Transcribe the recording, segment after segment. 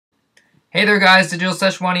Hey there guys, Digital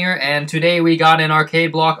Sesh One here, and today we got an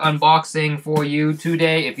arcade block unboxing for you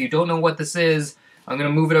today. If you don't know what this is, I'm going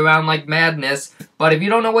to move it around like madness, but if you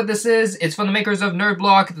don't know what this is, it's from the makers of Nerd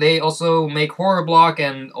Block. They also make Horror Block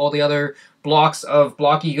and all the other blocks of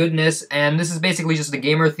blocky goodness, and this is basically just a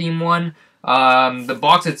gamer theme one. The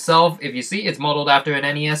box itself, if you see, it's modeled after an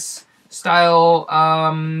NES style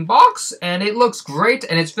box, and it looks great,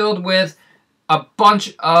 and it's filled with a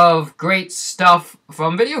bunch of great stuff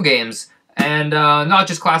from video games. And not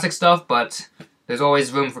just classic stuff, but there's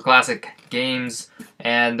always room for classic games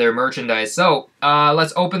and their merchandise. So,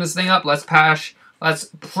 let's open this thing up. Let's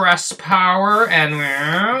press power, and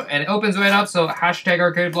it opens right up. So, hashtag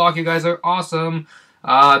arcade block, you guys are awesome.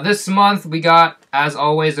 This month, we got, as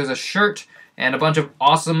always, there's a shirt and a bunch of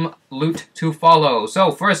awesome loot to follow.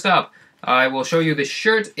 So, first up, I will show you the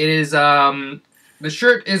shirt. It is, the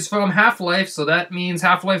shirt is from Half-Life, so that means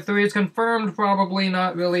Half-Life 3 is confirmed. Probably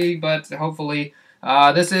not really, but hopefully.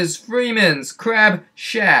 This is Freeman's Crab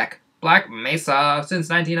Shack, Black Mesa, since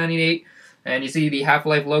 1998. And you see the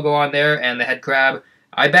Half-Life logo on there and the head crab.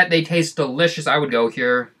 I bet they taste delicious. I would go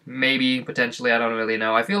here. Maybe, potentially, I don't really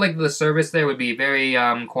know. I feel like the service there would be very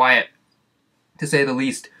quiet, to say the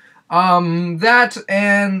least. That,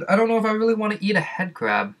 and I don't know if I really want to eat a head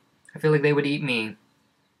crab. I feel like they would eat me.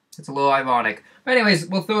 It's a little ironic. But anyways,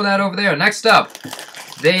 we'll throw that over there. Next up,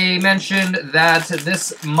 they mentioned that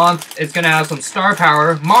this month it's going to have some star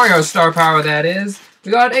power. Mario star power, that is.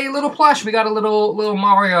 We got a little plush. We got a little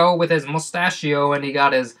Mario with his mustachio, and he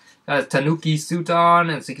got his Tanuki suit on,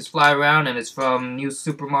 and so he can fly around, and it's from New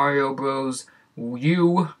Super Mario Bros.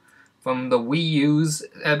 U, from the Wii U's.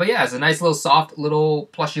 But yeah, it's a nice little soft little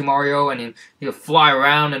plushy Mario, and he'll fly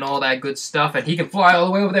around and all that good stuff, and he can fly all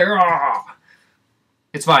the way over there. Ah!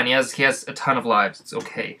 It's fine. He has a ton of lives. It's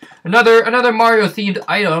okay. Another Mario themed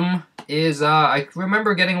item is I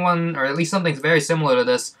remember getting one, or at least something very similar to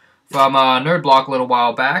this from Nerd Block a little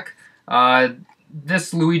while back.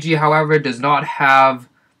 This Luigi, however, does not have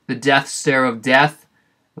the Death Stare of Death.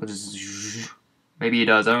 Maybe he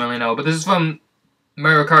does. I don't really know. But this is from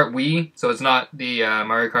Mario Kart Wii, so it's not the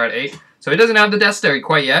Mario Kart 8. So it doesn't have the Death Stare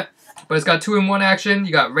quite yet. But it's got 2-in-1 action.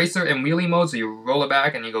 You got racer and wheelie mode, so you roll it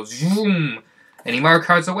back and you go zoom. And he Mario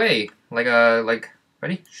Karts away,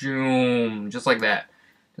 ready? Zoom, just like that.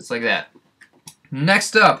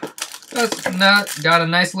 Next up, got a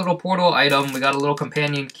nice little portal item. We got a little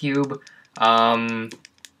companion cube.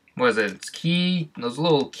 What is it? It's key, those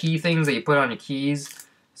little key things that you put on your keys.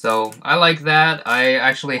 So, I like that. I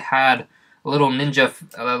actually had a little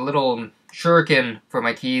little shuriken for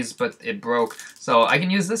my keys, but it broke. So, I can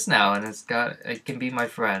use this now, and it can be my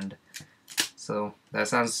friend. So, that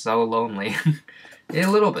sounds so lonely. A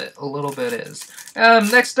little bit is.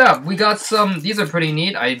 Next up, we got some, these are pretty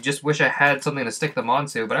neat. I just wish I had something to stick them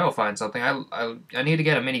onto, but I will find something. I need to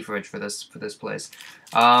get a mini fridge for this place.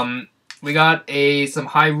 We got some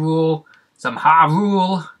Hyrule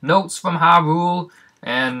notes from Hyrule,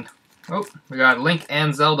 and, oh, we got Link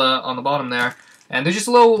and Zelda on the bottom there. And they're just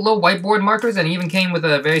little whiteboard markers, and it even came with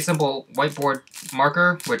a very simple whiteboard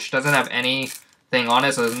marker, which doesn't have anything on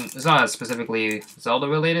it, so it's not specifically Zelda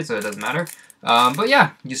related, so it doesn't matter. But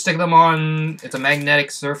yeah, you stick them on, it's a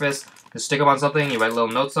magnetic surface, you stick them on something, you write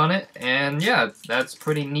little notes on it, and yeah, that's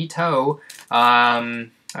pretty neato. I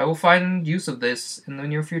will find use of this in the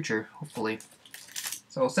near future, hopefully.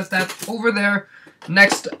 So I'll set that over there.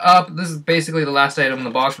 Next up, this is basically the last item in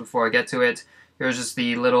the box before I get to it. Here's just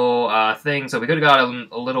the little thing, so we could have got a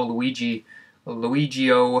little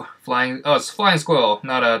Luigio flying, oh, it's Flying Squirrel,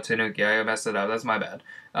 not a Tanuki, I messed it up, that's my bad.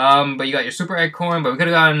 But you got your Super Egg Corn, but we could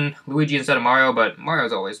have gotten Luigi instead of Mario, but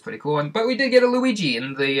Mario's always pretty cool. But we did get a Luigi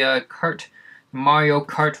in the Mario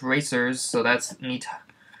Kart Racers, so that's neat.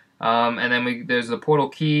 And then there's the portal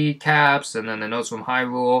key caps, and then the notes from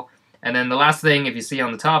Hyrule. And then the last thing, if you see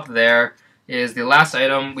on the top there, is the last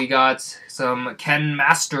item. We got some Ken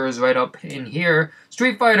Masters right up in here.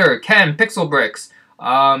 Street Fighter, Ken, Pixel Bricks.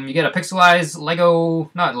 You get a pixelized Lego,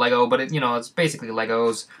 not Lego, but it's basically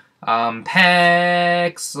Legos.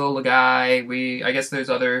 Pixel guy. I guess there's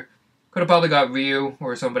other, could have probably got Ryu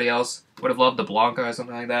or somebody else. Would have loved the Blanca or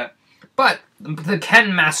something like that. But, the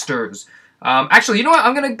Ken Masters. Actually, you know what?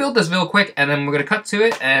 I'm going to build this real quick, and then we're going to cut to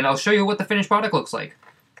it, and I'll show you what the finished product looks like.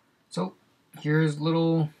 So, here's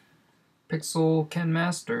little Pixel Ken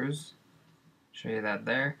Masters. Show you that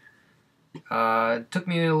there. It took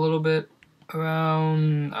me a little bit,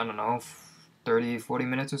 around, I don't know, 30, 40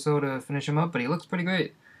 minutes or so to finish him up, but he looks pretty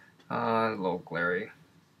great. A little glary.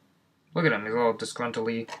 Look at him, he's all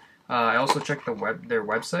disgruntly. I also checked their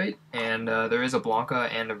website, and there is a Blanca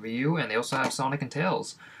and a Ryu, and they also have Sonic and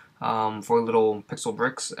Tails. for little pixel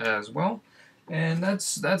bricks as well. And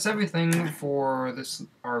that's everything for this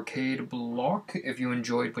arcade block. If you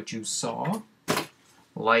enjoyed what you saw,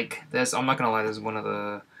 like this, I'm not gonna lie, this is one of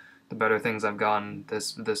the better things I've gotten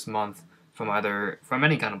this month from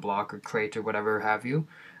any kind of block or crate or whatever have you.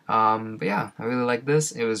 But yeah, I really like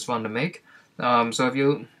this. It was fun to make. So if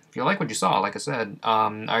you like what you saw, like I said,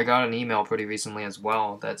 I got an email pretty recently as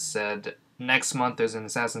well that said next month there's an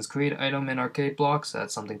Assassin's Creed item in arcade blocks.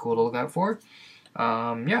 That's something cool to look out for.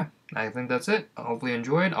 Yeah, I think that's it. Hopefully you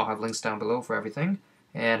enjoyed. I'll have links down below for everything.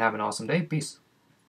 And have an awesome day. Peace.